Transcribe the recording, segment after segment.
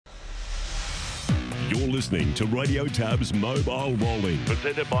You're listening to Radio Tab's Mobile Rolling,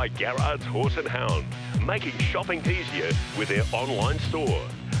 presented by Garrard's Horse and Hound, making shopping easier with their online store.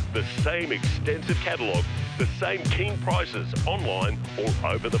 The same extensive catalogue, the same keen prices online or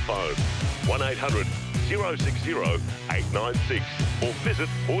over the phone. 1800 060 896 or visit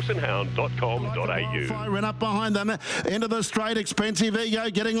horseandhound.com.au. Firing up behind them into the straight. Expensive Ego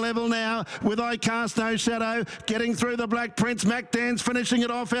getting level now with I Cast No Shadow getting through the Black Prince. MacDan's finishing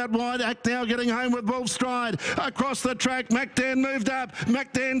it off out wide. Act Now getting home with Wolf Stride across the track. MacDan moved up.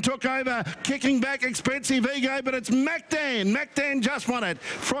 MacDan took over, kicking back Expensive Ego, but it's MacDan. MacDan just won it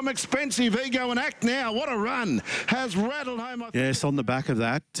from Expensive Ego, and Act Now, what a run, has rattled home. Yes, on the back of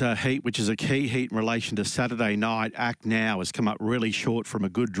that heat, which is a key heat in relation to Saturday night, Act Now has come up really short from a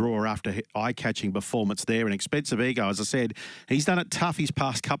good draw after eye-catching performance there. And Expensive Ego, as I said, he's done it tough his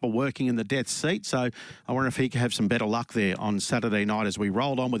past couple working in the death seat. So I wonder if he can have some better luck there on Saturday night as we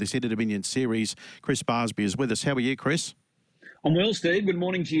roll on with this Inter-Dominion series. Chris Barsby is with us. How are you, Chris? I'm well, Steve. Good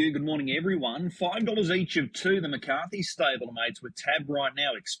morning to you. Good morning, everyone. $5 each of two. The McCarthy stablemates with tab right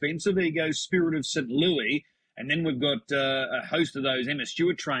now. Expensive Ego, Spirit of St. Louis. And then we've got a host of those Emma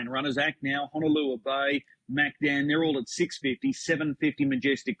Stewart train runners, Act Now, Honolulu Bay, MacDan. They're all at $6.50, $7.50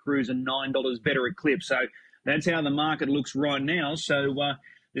 Majestic Cruise, and $9 Better Eclipse. So that's how the market looks right now. So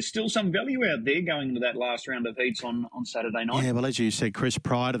there's still some value out there going into that last round of heats on Saturday night. Yeah, well, as you said, Chris,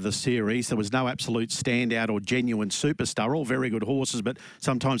 prior to the series, there was no absolute standout or genuine superstar. All very good horses, but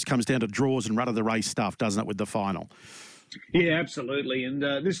sometimes comes down to draws and run-of-the-race stuff, doesn't it, with the final? Yeah, absolutely. And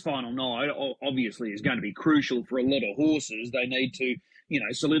this final night, obviously, is going to be crucial for a lot of horses. They need to,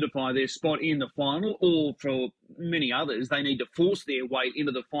 solidify their spot in the final, or for many others, they need to force their way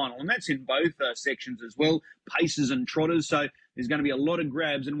into the final. And that's in both sections as well, paces and trotters. So there's going to be a lot of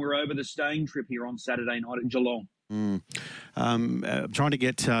grabs, and we're over the staying trip here on Saturday night at Geelong. I'm trying to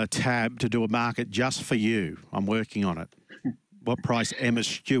get Tab to do a market just for you. I'm working on it. What price Emma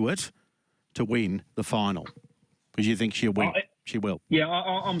Stewart to win the final? Because you think she'll win. She will. Yeah,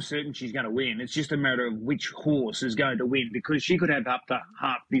 I'm certain she's going to win. It's just a matter of which horse is going to win, because she could have up to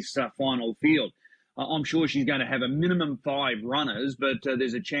half this final field. I'm sure she's going to have a minimum 5 runners, but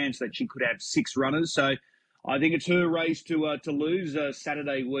there's a chance that she could have 6 runners. So I think it's her race to lose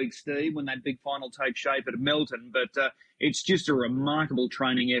Saturday week, Steve, when that big final takes shape at Melton. But it's just a remarkable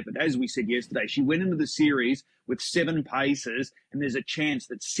training effort. As we said yesterday, she went into the series with 7 paces, and there's a chance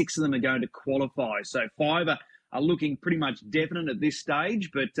that 6 of them are going to qualify. So 5 are looking pretty much definite at this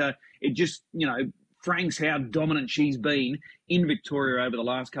stage, but it just, franks how dominant she's been in Victoria over the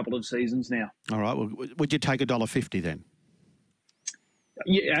last couple of seasons now. All right. Well, would you take $1.50 then?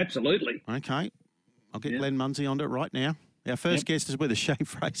 Yeah, absolutely. Okay. I'll get Glenn Munsey onto it right now. Our first guest is with us, Shane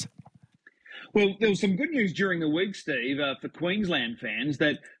Fraser. Well, there was some good news during the week, Steve, for Queensland fans,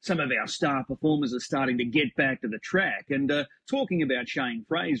 that some of our star performers are starting to get back to the track. And talking about Shane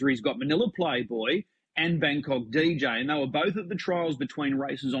Fraser, he's got Manila Playboy and Bangkok DJ, and they were both at the trials between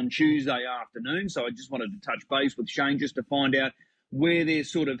races on Tuesday afternoon. So I just wanted to touch base with Shane just to find out where they're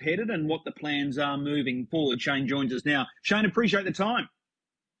sort of headed and what the plans are moving forward. Shane joins us now. Shane, appreciate the time.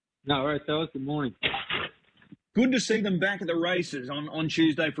 No worries, fellas. Good morning. Good to see them back at the races on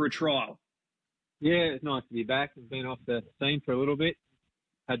Tuesday for a trial. Yeah, it's nice to be back. I've been off the scene for a little bit.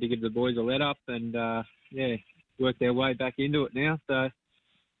 Had to give the boys a let up and, work their way back into it now. So,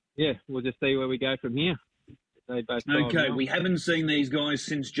 yeah, we'll just see where we go from here. They both okay, we haven't seen these guys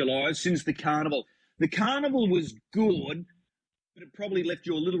since July, since the Carnival. The Carnival was good, but it probably left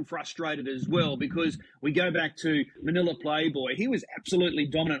you a little frustrated as well, because we go back to Manila Playboy. He was absolutely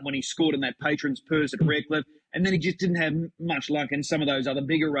dominant when he scored in that Patron's Purse at Redcliffe, and then he just didn't have much luck in some of those other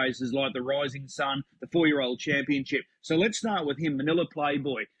bigger races like the Rising Sun, the 4-year-old championship. So let's start with him, Manila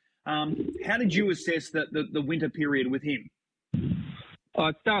Playboy. How did you assess the winter period with him? Oh,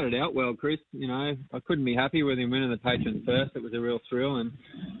 it started out well, Chris. I couldn't be happy with him winning the Patron's Purse. It was a real thrill, and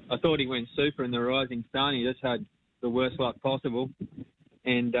I thought he went super in the Rising Sun. He just had the worst luck possible.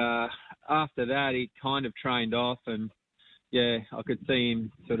 And after that, he kind of trained off, and, I could see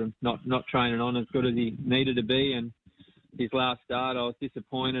him sort of not training on as good as he needed to be. And his last start, I was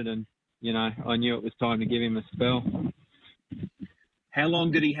disappointed, and, I knew it was time to give him a spell. How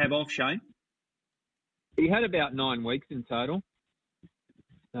long did he have off, Shane? He had about 9 weeks in total.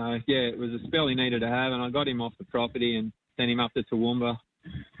 So, it was a spell he needed to have, and I got him off the property and sent him up to Toowoomba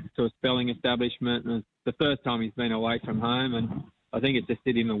to a spelling establishment. And it's the first time he's been away from home, and I think it just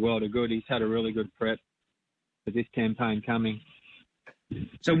did him a world of good. He's had a really good prep for this campaign coming.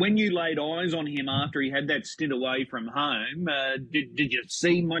 So when you laid eyes on him after he had that stint away from home, did you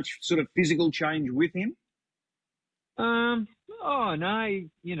see much sort of physical change with him? I Oh, no,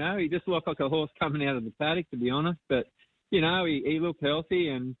 he just looked like a horse coming out of the paddock, to be honest. But, he looked healthy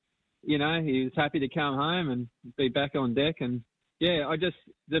and, he was happy to come home and be back on deck. And, yeah,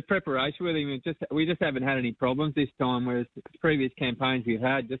 the preparation with him, we just haven't had any problems this time, whereas previous campaigns we've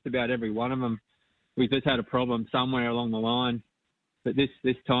had, just about every one of them, we've just had a problem somewhere along the line. But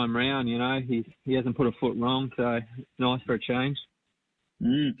this time round, he hasn't put a foot wrong, so it's nice for a change.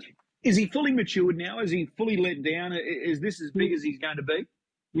 Mm. Is he fully matured now? Is he fully let down? Is this as big as he's going to be?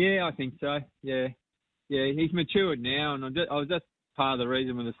 Yeah, I think so. Yeah, he's matured now, and I was just part of the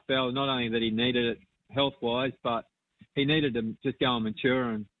reason with the spell. Not only that he needed it health-wise, but he needed to just go and mature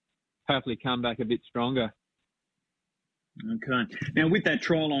and hopefully come back a bit stronger. Okay. Now, with that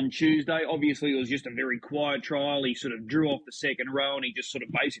trial on Tuesday, obviously it was just a very quiet trial. He sort of drew off the second row and he just sort of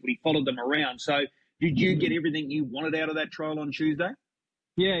basically followed them around. So did you get everything you wanted out of that trial on Tuesday?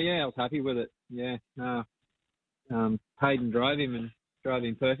 Yeah, I was happy with it. Yeah. Hayden drove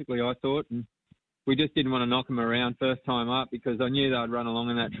him perfectly, I thought. And we just didn't want to knock him around first time up because I knew they'd run along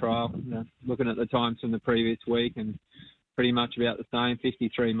in that trial, looking at the times from the previous week and pretty much about the same,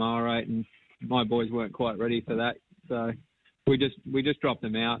 53 mile rate. And my boys weren't quite ready for that. So we just dropped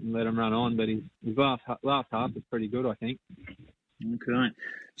him out and let him run on. But his last half was pretty good, I think. Okay.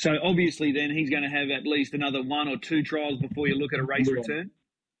 So obviously then he's going to have at least another one or two trials before you look at a race return?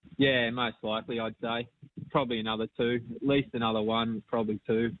 Yeah, most likely, I'd say. Probably another two. At least another one, probably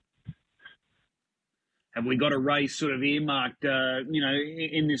two. Have we got a race sort of earmarked,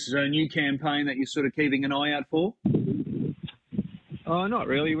 in this new campaign that you're sort of keeping an eye out for? Oh, not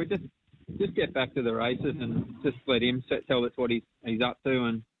really. We just get back to the races and just let him tell us what he's up to.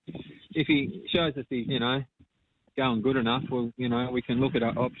 And if he shows us he's, going good enough, well, we can look at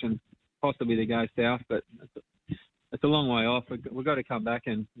our options possibly to go south. But it's a long way off. We've got to come back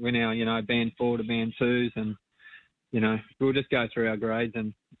and win our, band 4 to band 2s. And, we'll just go through our grades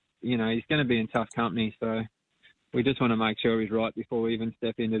and, he's going to be in tough company. So we just want to make sure he's right before we even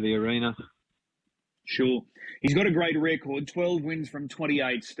step into the arena. Sure. He's got a great record, 12 wins from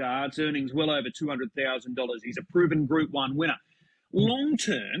 28 starts, earnings well over $200,000. He's a proven Group 1 winner. Long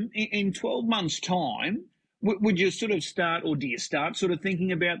term, in 12 months' time, would you sort of start, or do you start sort of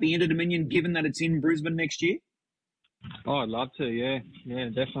thinking about the Inter-Dominion, given that it's in Brisbane next year? Oh, I'd love to, yeah. Yeah,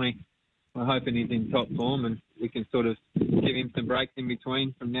 definitely. I'm hoping he's in top form and we can sort of give him some breaks in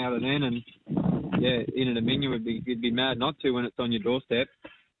between from now to then. And, yeah, Inter-Dominion you'd be mad not to when it's on your doorstep.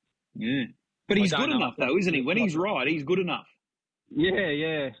 Yeah. But he's good enough, though, isn't he? When he's right, he's good enough.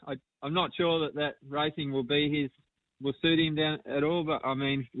 Yeah. I'm not sure that racing will suit him down at all, but, I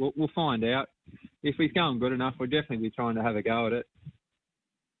mean, we'll find out. If he's going good enough, we'll definitely be trying to have a go at it.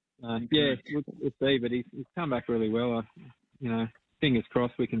 Yeah, we'll see, but he's come back really well. Fingers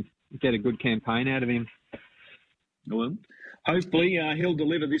crossed we can get a good campaign out of him. Well, hopefully he'll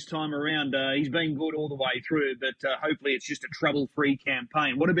deliver this time around. He's been good all the way through, but hopefully it's just a trouble-free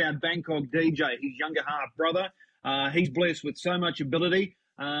campaign. What about Bangkok DJ, his younger half-brother? He's blessed with so much ability.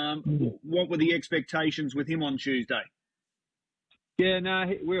 What were the expectations with him on Tuesday? Yeah, no,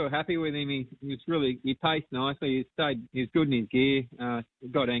 we were happy with him. He paced nicely. He was good in his gear.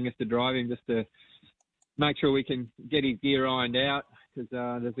 Got Angus to drive him just to make sure we can get his gear ironed out because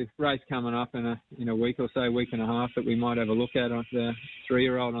there's a race coming up in a week or so, week and a half, that we might have a look at on the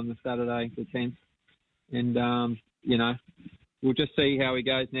 3-year-old on the Saturday, the 10th. And, we'll just see how he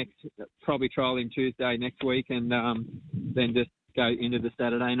goes next. Probably trial him Tuesday next week and then just go into the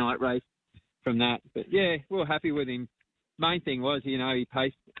Saturday night race from that. But, yeah, we were happy with him. Main thing was, he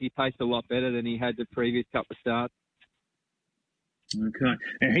paced a lot better than he had the previous couple of starts. Okay.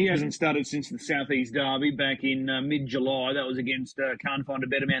 Now, he hasn't started since the Southeast Derby back in mid-July. That was against Can't Find a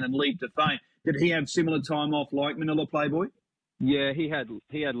Better Man and Leap to Fame. Did he have similar time off like Manila Playboy? Yeah, he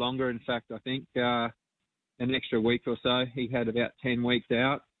had longer. In fact, I think an extra week or so. He had about 10 weeks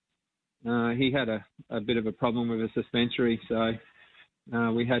out. He had a bit of a problem with a suspensory, so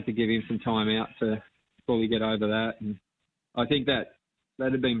we had to give him some time out to fully get over that. And I think that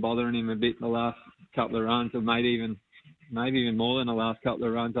had been bothering him a bit the last couple of runs, or maybe even more than the last couple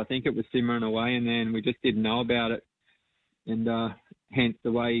of runs. I think it was simmering away in there, and we just didn't know about it. And hence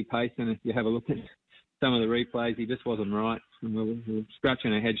the way he paced. And if you have a look at some of the replays, he just wasn't right. And we were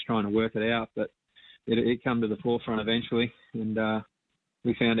scratching our heads trying to work it out, but it came to the forefront eventually, and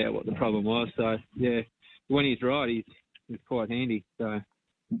we found out what the problem was. So, yeah, when he's right, he's quite handy. So,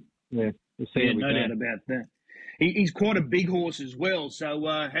 yeah, we'll see how we go. No doubt about that. He's quite a big horse as well. So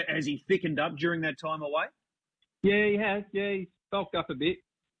has he thickened up during that time away? Yeah, he has. Yeah, he's bulked up a bit.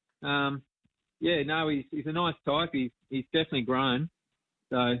 He's a nice type. He's definitely grown.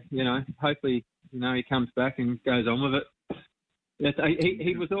 So, hopefully, he comes back and goes on with it. Yes,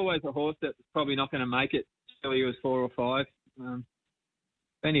 he was always a horse that's probably not going to make it till he was 4 or 5.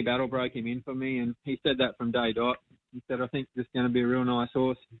 Benny Battle broke him in for me, and he said that from day dot. He said, I think this is going to be a real nice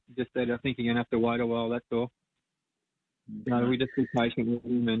horse. He just said, I think you're going to have to wait a while, that's all. So we just be patient with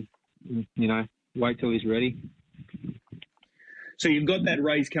him and, wait till he's ready. So you've got that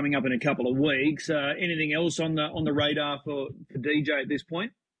race coming up in a couple of weeks. Anything else on the radar for DJ at this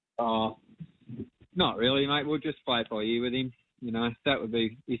point? Not really, mate. We'll just play by ear with him. That would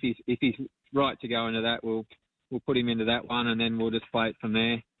be if he's right to go into that. We'll put him into that one, and then we'll just play it from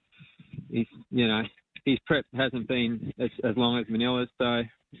there. His prep hasn't been as long as Manila's, so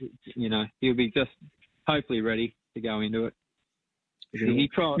he'll be just hopefully ready to go into it.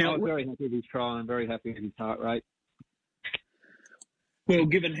 Sure. I was very happy with his trial and very happy with his heart rate. Well,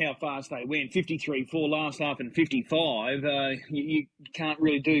 given how fast they went, 53-4 last half and 55, you can't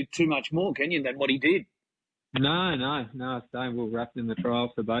really do too much more, can you, than what he did? No. Staying well wrapped in the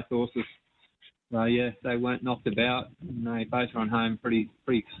trials for both horses. So, yeah, they weren't knocked about. They both run home pretty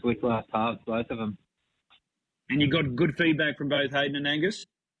slick last halves, both of them. And you got good feedback from both Hayden and Angus?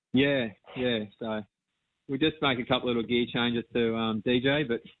 Yeah. So we just make a couple little gear changes to DJ,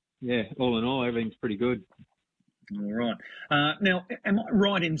 but, yeah, all in all, everything's pretty good. All right. Now, am I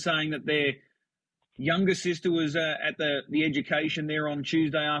right in saying that their younger sister was at the education there on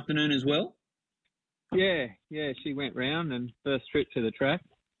Tuesday afternoon as well? Yeah, she went round and first trip to the track.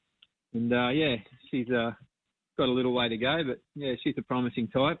 And, she's got a little way to go, but, yeah, she's a promising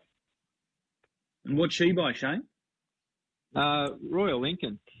type. And what's she by, Shane? Royal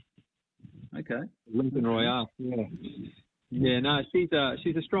Lincoln. Okay. Lincoln Royale, yeah. Yeah, no, she's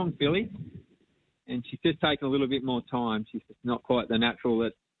a strong filly, and she's just taken a little bit more time. She's not quite the natural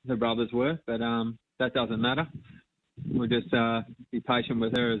that her brothers were, but that doesn't matter. We'll just be patient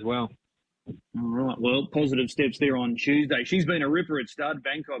with her as well. All right. Well, positive steps there on Tuesday. She's been a ripper at stud,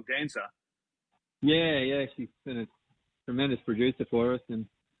 Bangkok Dancer. Yeah, she's been a tremendous producer for us, and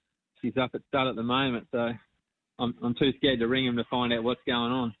she's up at stud at the moment, so I'm too scared to ring him to find out what's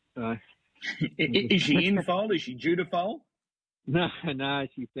going on. So. Is she in foal? Is she due to foal? No,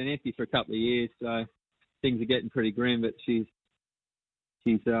 she's been empty for a couple of years, so things are getting pretty grim, but she's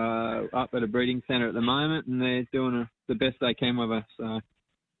up at a breeding centre at the moment, and they're doing the best they can with her. So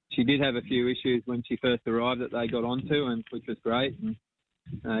she did have a few issues when she first arrived that they got onto, and which was great, and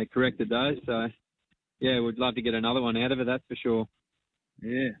they corrected those. So, yeah, we'd love to get another one out of her, that's for sure.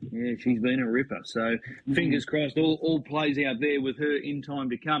 Yeah, she's been a ripper. So fingers crossed, all plays out there with her in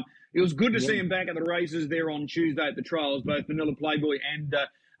time to come. It was good to see him back at the races there on Tuesday at the trials, both Manila Playboy and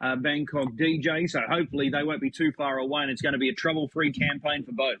Bangkok DJ. So hopefully they won't be too far away, and it's going to be a trouble-free campaign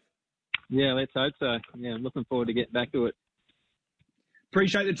for both. Yeah, let's hope so. Yeah, I'm looking forward to getting back to it.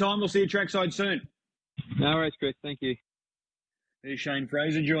 Appreciate the time. We'll see you trackside soon. No worries, Chris. Thank you. There's Shane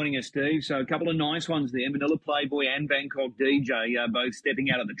Fraser joining us, Steve. So a couple of nice ones there. Manila Playboy and Bangkok DJ both stepping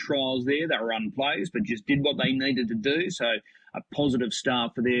out of the trials there. They were unplaced, but just did what they needed to do. So a positive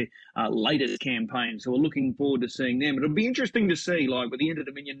start for their latest campaign. So we're looking forward to seeing them. It'll be interesting to see, like with the Inter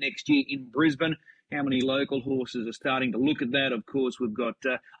Dominion next year in Brisbane, how many local horses are starting to look at that. Of course, we've got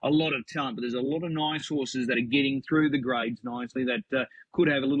a lot of talent, but there's a lot of nice horses that are getting through the grades nicely that could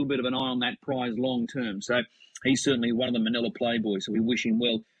have a little bit of an eye on that prize long term. So he's certainly one of the Manila Playboys, so we wish him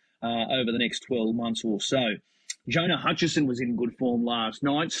well over the next 12 months or so. Jonah Hutchison was in good form last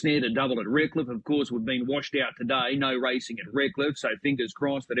night, snared a double at Redcliffe. Of course, we've been washed out today, no racing at Redcliffe, so fingers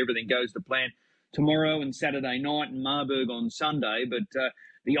crossed that everything goes to plan tomorrow and Saturday night and Marburg on Sunday. But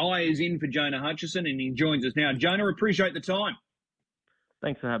the eye is in for Jonah Hutchison, and he joins us now. Jonah, appreciate the time.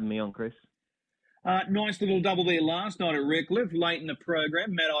 Thanks for having me on, Chris. Nice little double there last night at Redcliffe, late in the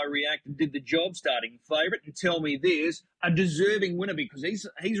program. Mad Eye reacted, did the job, starting favourite. And tell me this, a deserving winner, because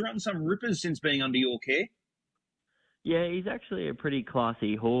he's run some rippers since being under your care. Yeah, he's actually a pretty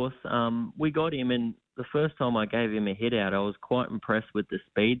classy horse. We got him, and the first time I gave him a hit out, I was quite impressed with the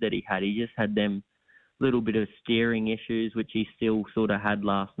speed that he had. He just had them little bit of steering issues, which he still sort of had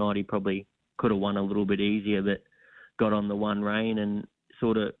last night. He probably could have won a little bit easier, but got on the one rein and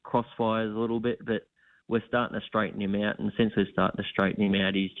sort of crossfires a little bit. But we're starting to straighten him out, and since we're starting to straighten him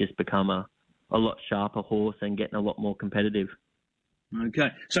out, he's just become a lot sharper horse and getting a lot more competitive. Okay,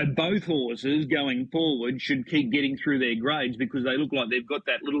 so both horses going forward should keep getting through their grades because they look like they've got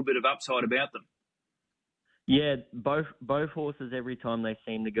that little bit of upside about them. Yeah, both horses, every time they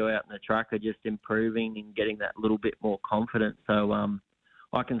seem to go out in the track, are just improving and getting that little bit more confidence. So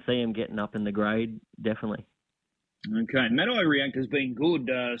I can see him getting up in the grade, definitely. Okay, Mad Eye React has been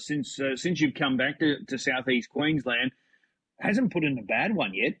good since you've come back to southeast Queensland. Hasn't put in a bad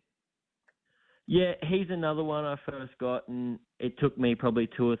one yet. Yeah, he's another one I first got, and it took me probably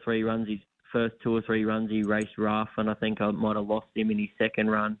 2 or 3 runs. His first 2 or 3 runs he raced rough, and I think I might have lost him in his second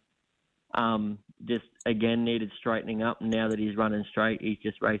run. Just again needed straightening up. And now that he's running straight, he's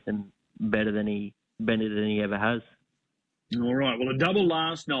just racing better than he ever has. All right. Well, a double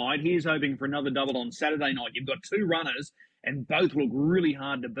last night. Here's hoping for another double on Saturday night. You've got 2 runners, and both look really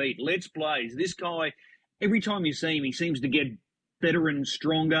hard to beat. Let's Blaze. This guy, every time you see him, he seems to get better and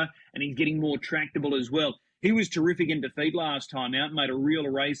stronger, and he's getting more tractable as well. He was terrific in defeat last time out, made a real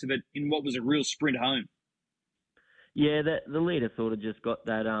race of it in what was a real sprint home. Yeah, the leader sort of just got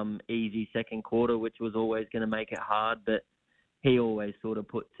that easy second quarter, which was always going to make it hard, but he always sort of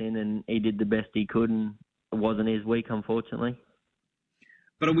puts in, and he did the best he could, and it wasn't his week, unfortunately.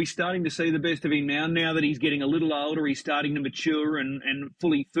 But are we starting to see the best of him now? Now that he's getting a little older, he's starting to mature and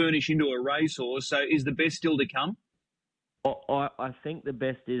fully furnish into a racehorse. So is the best still to come? I think the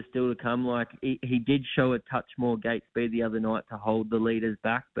best is still to come. Like he did show a touch more gate speed the other night to hold the leaders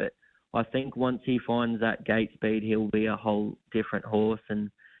back, but I think once he finds that gate speed, he'll be a whole different horse and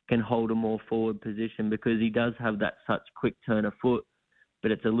can hold a more forward position, because he does have that such quick turn of foot,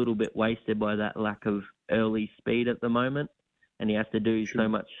 but it's a little bit wasted by that lack of early speed at the moment, and he has to do so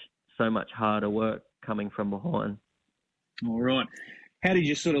much harder work coming from behind. All right. How did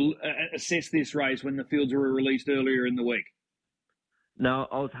you sort of assess this race when the fields were released earlier in the week? No,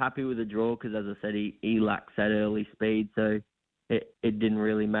 I was happy with the draw because, as I said, he lacks that early speed, so it didn't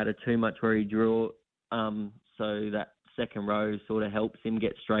really matter too much where he drew. So that second row sort of helps him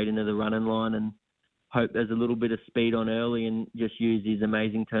get straight into the running line, and hope there's a little bit of speed on early and just use his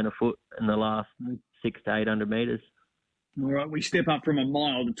amazing turn of foot in the last 600 to 800 metres. All right, we step up from a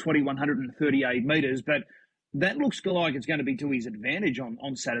mile to 2,138 metres, but that looks like it's going to be to his advantage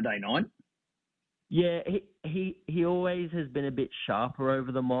on Saturday night. Yeah, he always has been a bit sharper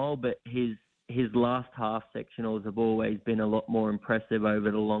over the mile, but his last half sectionals have always been a lot more impressive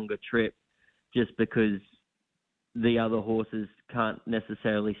over the longer trip, just because the other horses can't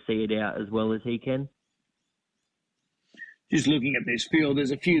necessarily see it out as well as he can. Just looking at this field,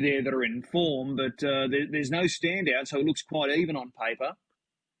 there's a few there that are in form, but there's no standout, so it looks quite even on paper.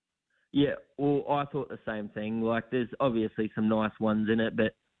 Yeah, well, I thought the same thing. Like, there's obviously some nice ones in it,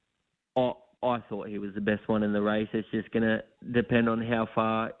 but I thought he was the best one in the race. It's just going to depend on how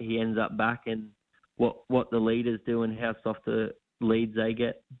far he ends up back and what the leaders do and how soft the leads they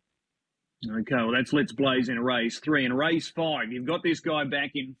get. Okay, well, that's Let's Blaze in race 3. In race 5, you've got this guy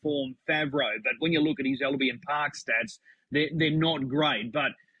back in form, Favreau, but when you look at his Albion Park stats, they're not great,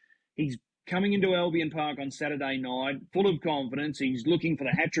 but he's coming into Albion Park on Saturday night, full of confidence. He's looking for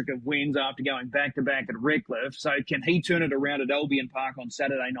the hat-trick of wins after going back-to-back at Redcliffe. So can he turn it around at Albion Park on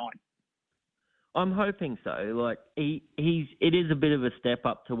Saturday night? I'm hoping so. Like, it is a bit of a step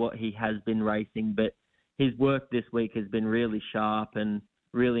up to what he has been racing, but his work this week has been really sharp and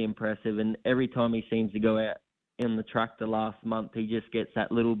really impressive. And every time he seems to go out in the track the last month, he just gets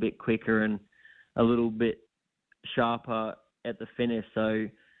that little bit quicker and a little bit sharper at the finish. So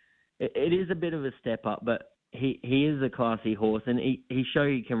it is a bit of a step up, but he is a classy horse, and he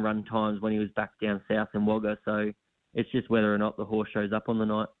showed he can run times when he was back down south in Wagga. So it's just whether or not the horse shows up on the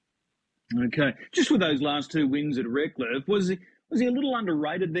night. Okay. Just with those last 2 wins at Redcliffe, was he a little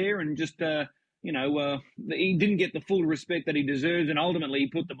underrated there and just, he didn't get the full respect that he deserves, and ultimately he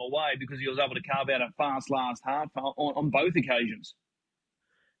put them away because he was able to carve out a fast last half on both occasions?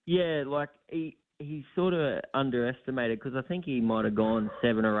 Yeah, like he's sort of underestimated because I think he might have gone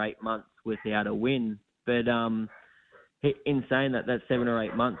 7 or 8 months without a win. But in saying that 7 or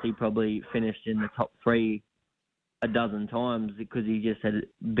 8 months, he probably finished in the top 3 a dozen times because he just had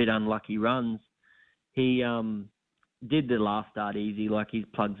a bit unlucky runs. He did the last start easy, like his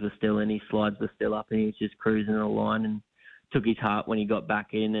plugs were still in, his slides were still up, and he was just cruising the line, and took his heart when he got back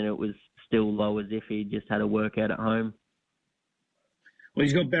in, and it was still low as if he just had a workout at home. Well,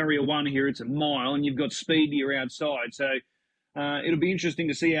 he's got barrier 1 here. It's a mile, and you've got speed to your outside. So it'll be interesting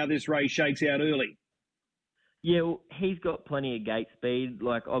to see how this race shakes out early. Yeah, well, he's got plenty of gate speed.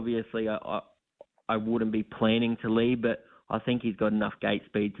 Like, obviously, I wouldn't be planning to lead, but I think he's got enough gate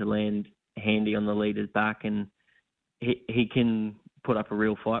speed to land handy on the leader's back, and he can put up a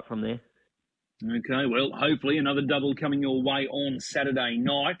real fight from there. Okay, well, hopefully another double coming your way on Saturday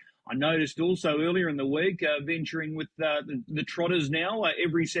night. I noticed also earlier in the week, venturing with the trotters now,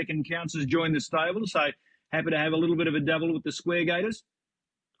 every second counts has joined the stable, so happy to have a little bit of a double with the Square Gators.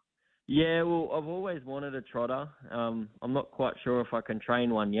 Yeah, well, I've always wanted a trotter. I'm not quite sure if I can train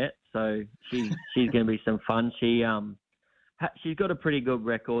one yet, so she's going to be some fun. She's got a pretty good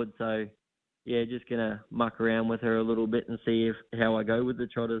record, so yeah, just going to muck around with her a little bit and see how I go with the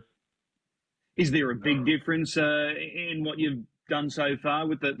trotters. Is there a big difference in what you've done so far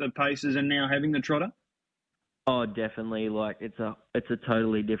with the paces and now having the trotter? Oh, definitely. Like it's a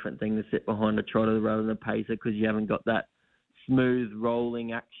totally different thing to sit behind a trotter rather than a pacer because you haven't got that smooth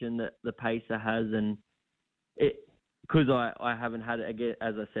rolling action that the pacer has, and because I haven't had, again,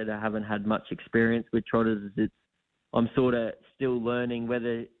 as I said, I haven't had much experience with trotters. I'm sort of still learning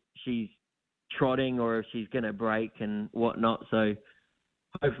whether she's trotting or if she's going to break and whatnot. So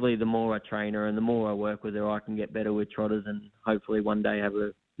hopefully the more I train her and the more I work with her, I can get better with trotters and hopefully one day have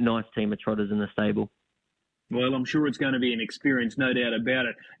a nice team of trotters in the stable. Well, I'm sure it's going to be an experience, no doubt about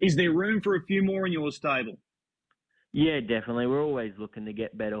it. Is there room for a few more in your stable? Yeah, definitely. We're always looking to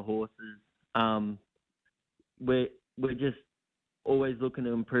get better horses. We're just always looking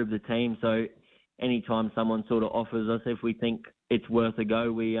to improve the team. So anytime someone sort of offers us, if we think it's worth a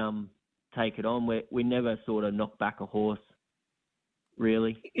go, we take it on. We never sort of knock back a horse,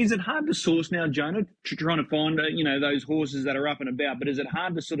 really. Is it hard to source now, Jonah, trying to find those horses that are up and about? But is it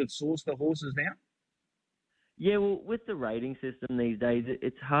hard to sort of source the horses now? Yeah, well, with the rating system these days,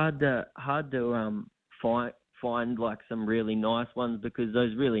 it's hard to find like some really nice ones because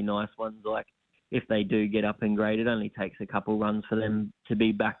those really nice ones, like if they do get up in grade, it only takes a couple runs for them to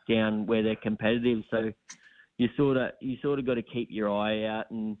be back down where they're competitive. So you sort of got to keep your eye out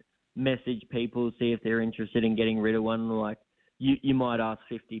and message people, see if they're interested in getting rid of one. Like you might ask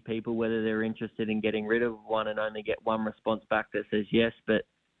 50 people whether they're interested in getting rid of one and only get one response back that says yes, but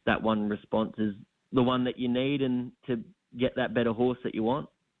that one response is the one that you need and to get that better horse that you want.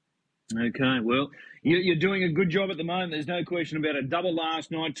 Okay, well, you're doing a good job at the moment. There's no question about it. Double last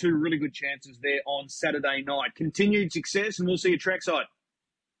night, 2 really good chances there on Saturday night. Continued success, and we'll see you trackside.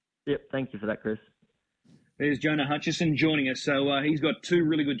 Yep, thank you for that, Chris. There's Jonah Hutchison joining us. So he's got 2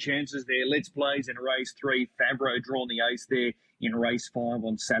 really good chances there. Let's Plays in race 3. Favreau drawn the ace there in race 5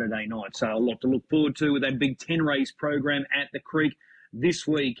 on Saturday night. So a lot to look forward to with that big 10-race program at the Creek this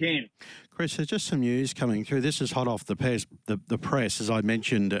weekend. Chris, there's just some news coming through. This is hot off the press. As I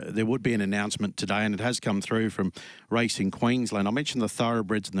mentioned, there would be an announcement today, and it has come through from Racing Queensland. I'll mention the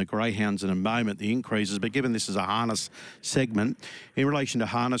thoroughbreds and the greyhounds in a moment, the increases, but given this is a harness segment, in relation to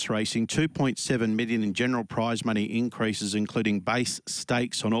harness racing, $2.7 million in general prize money increases, including base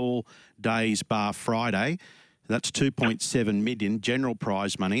stakes on all days bar Friday. That's $2.7 million general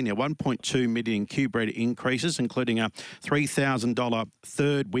prize money. Now, $1.2 million Q-bred increases, including a $3,000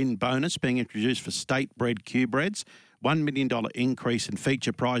 third win bonus being introduced for state-bred Q-breds, $1 million increase in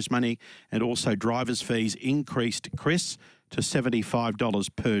feature prize money, and also drivers' fees increased, Chris, to $75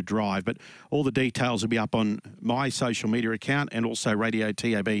 per drive. But all the details will be up on my social media account and also Radio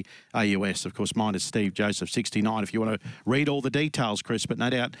TAB AUS. Of course, mine is Steve Joseph 69 if you want to read all the details, Chris. But no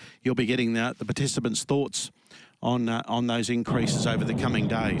doubt you'll be getting the participants' thoughts on those increases over the coming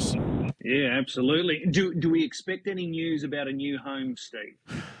days. Yeah, absolutely. Do we expect any news about a new home, Steve?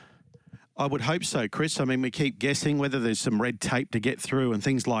 I would hope so, Chris. I mean, we keep guessing whether there's some red tape to get through and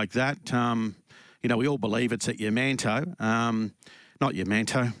things like that. We all believe it's at Yamanto. Not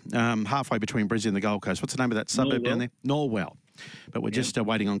Yamanto, halfway between Brisbane and the Gold Coast. What's the name of that suburb down there? Norwell. But we're just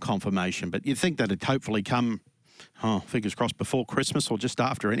waiting on confirmation. But you'd think that it'd hopefully come, fingers crossed, before Christmas or just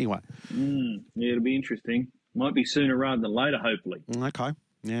after anyway. Yeah, it'll be interesting. Might be sooner rather than later, hopefully. Okay,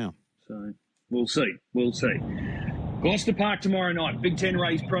 yeah. So we'll see. Gloucester Park tomorrow night. Big 10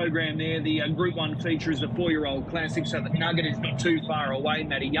 race program there. The Group 1 feature is the 4-year-old classic, so the Nugget is not too far away.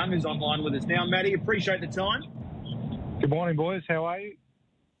 Matty Young is online with us now. Matty, appreciate the time. Good morning, boys. How are you?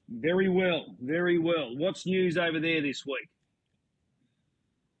 Very well, very well. What's news over there this week?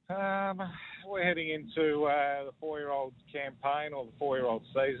 We're heading into the 4-year-old campaign or the 4-year-old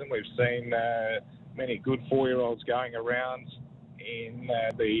season. We've seen many good 4-year-olds going around in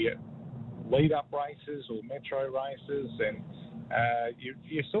the lead-up races or metro races, and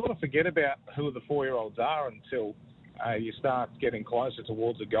you sort of forget about who the 4-year-olds are until you start getting closer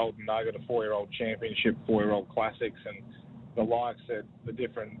towards a Golden Nugget, a 4-year-old championship, 4-year-old classics, and the likes at the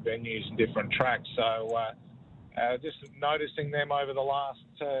different venues and different tracks. So just noticing them over the last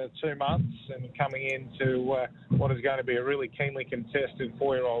 2 months and coming into what is going to be a really keenly contested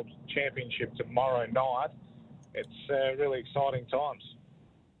 4-year-old championship tomorrow night. It's really exciting times.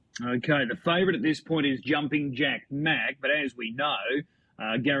 Okay, the favourite at this point is Jumping Jack Mac, but as we know,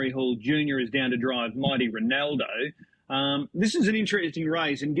 Gary Hall Jr. is down to drive Mighty Ronaldo. This is an interesting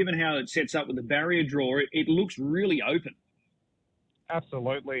race, and given how it sets up with the barrier draw, it looks really open.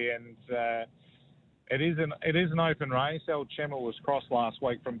 Absolutely, and it is an open race. El Chema was crossed last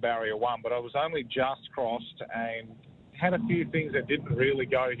week from barrier 1, but I was only just crossed and had a few things that didn't really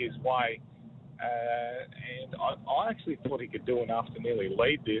go his way And I actually thought he could do enough to nearly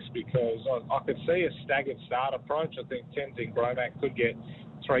lead this because I could see a staggered start approach. I think Tenzing Bromac could get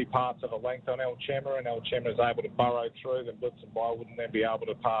 3 parts of a length on El Chema, and El Chema is able to burrow through. Then Blitz and By wouldn't then be able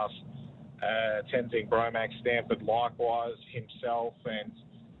to pass Tenzing Bromac, Stanford likewise, himself, and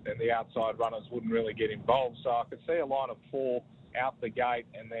then the outside runners wouldn't really get involved. So I could see a line of 4 out the gate,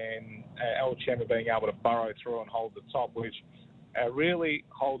 and then El Chema being able to burrow through and hold the top, which really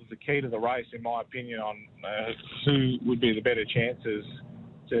holds the key to the race, in my opinion, on who would be the better chances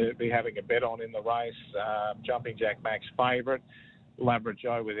to be having a bet on in the race. Jumping Jack Mac's favourite. Labra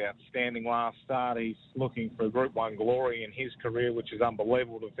Joe with outstanding last start. He's looking for Group 1 glory in his career, which is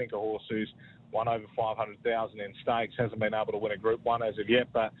unbelievable to think a horse who's won over 500,000 in stakes hasn't been able to win a Group 1 as of yet,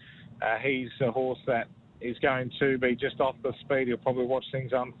 but he's a horse that is going to be just off the speed. He'll probably watch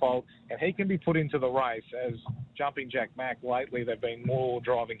things unfold, and he can be put into the race. As Jumping Jack Mac, lately they've been more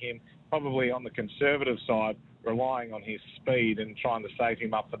driving him probably on the conservative side, relying on his speed and trying to save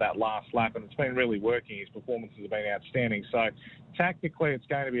him up for that last lap, and it's been really working. His performances have been outstanding. So tactically it's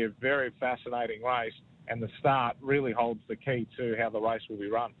going to be a very fascinating race, and the start really holds the key to how the race will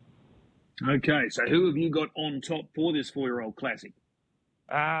be run. Okay, so who have you got on top for this 4-year-old classic?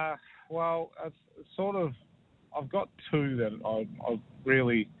 Well, I've got 2 that I'm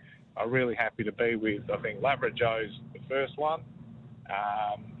really happy to be with. I think Labra Joe's the first one.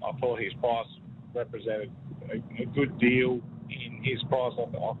 I thought his price represented a good deal in his price. I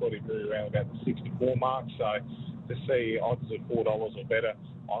thought he'd be around about the 64 mark. So to see odds of $4 or better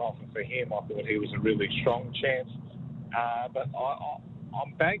on offer for him, I thought he was a really strong chance. But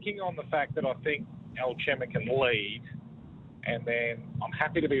I'm banking on the fact that I think El Chema can lead. And then I'm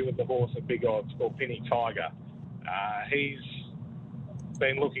happy to be with the horse at big odds called Penny Tiger. He's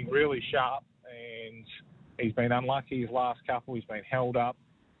been looking really sharp, and he's been unlucky his last couple. He's been held up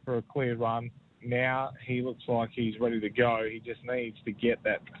for a clear run. Now he looks like he's ready to go. He just needs to get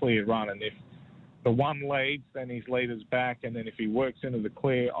that clear run. And if the one leads, then his leader's back. And then if he works into the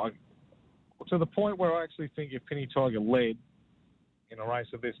clear, to the point where I actually think if Penny Tiger led in a race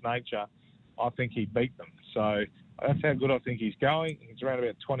of this nature, I think he'd beat them. So that's how good I think he's going. He's around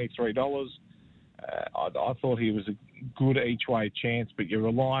about $23. I thought he was a good each-way chance, but you're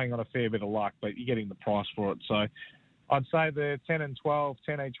relying on a fair bit of luck, but you're getting the price for it. So I'd say they're 10 and 12,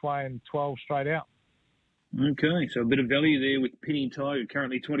 10 each way and 12 straight out. Okay, so a bit of value there with Penny Tiger,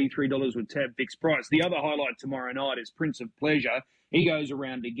 currently $23 with tab fixed price. The other highlight tomorrow night is Prince of Pleasure. He goes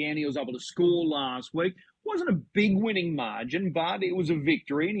around again. He was able to score last week. Wasn't a big winning margin, but it was a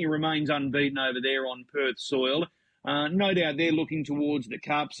victory, and he remains unbeaten over there on Perth soil. No doubt they're looking towards the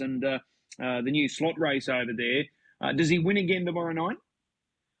Cups and the new slot race over there. Does he win again tomorrow night?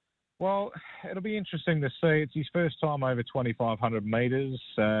 Well, it'll be interesting to see. It's his first time over 2,500 metres.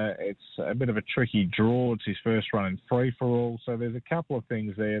 It's a bit of a tricky draw. It's his first run in free-for-all. So there's a couple of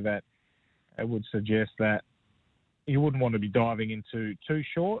things there that I would suggest that you wouldn't want to be diving into too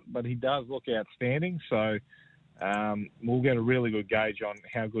short, but he does look outstanding. So we'll get a really good gauge on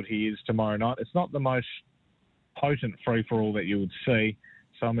how good he is tomorrow night. It's not the most potent free-for-all that you would see,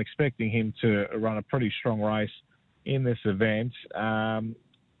 so I'm expecting him to run a pretty strong race in this event.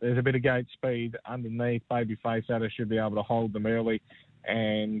 There's a bit of gate speed underneath. Babyface Adder should be able to hold them early,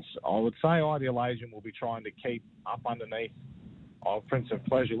 and I would say Ideal Asian will be trying to keep up underneath. Prince of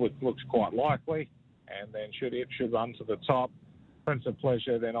Pleasure looks quite likely, and then should run to the top. Prince of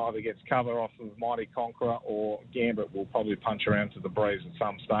Pleasure then either gets cover off of Mighty Conqueror, or Gambit will probably punch around to the breeze at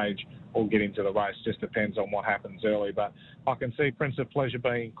some stage or get into the race. Just depends on what happens early. But I can see Prince of Pleasure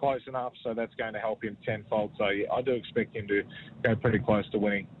being close enough, so that's going to help him tenfold. So yeah, I do expect him to go pretty close to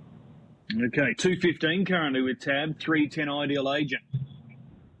winning. Okay, 2.15 currently with tab, 3.10 Ideal Agent.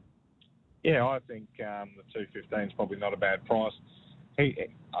 Yeah, I think the 2.15 is probably not a bad price. I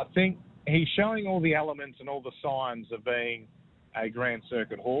think he's showing all the elements and all the signs of being a Grand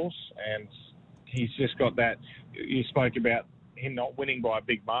Circuit horse, and he's just got that. You spoke about him not winning by a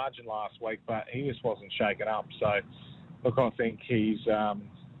big margin last week, but he just wasn't shaken up. So, look, I think he's got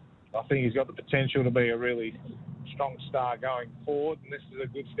the potential to be a really strong star going forward, and this is a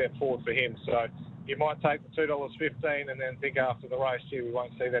good step forward for him. So, you might take the $2.15 and then think after the race, we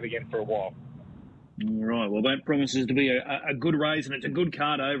won't see that again for a while. All right, well, that promises to be a good race, and it's a good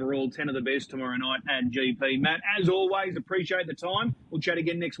card overall. 10 of the best tomorrow night at GP. Matt, as always, appreciate the time. We'll chat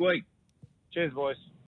again next week. Cheers, boys.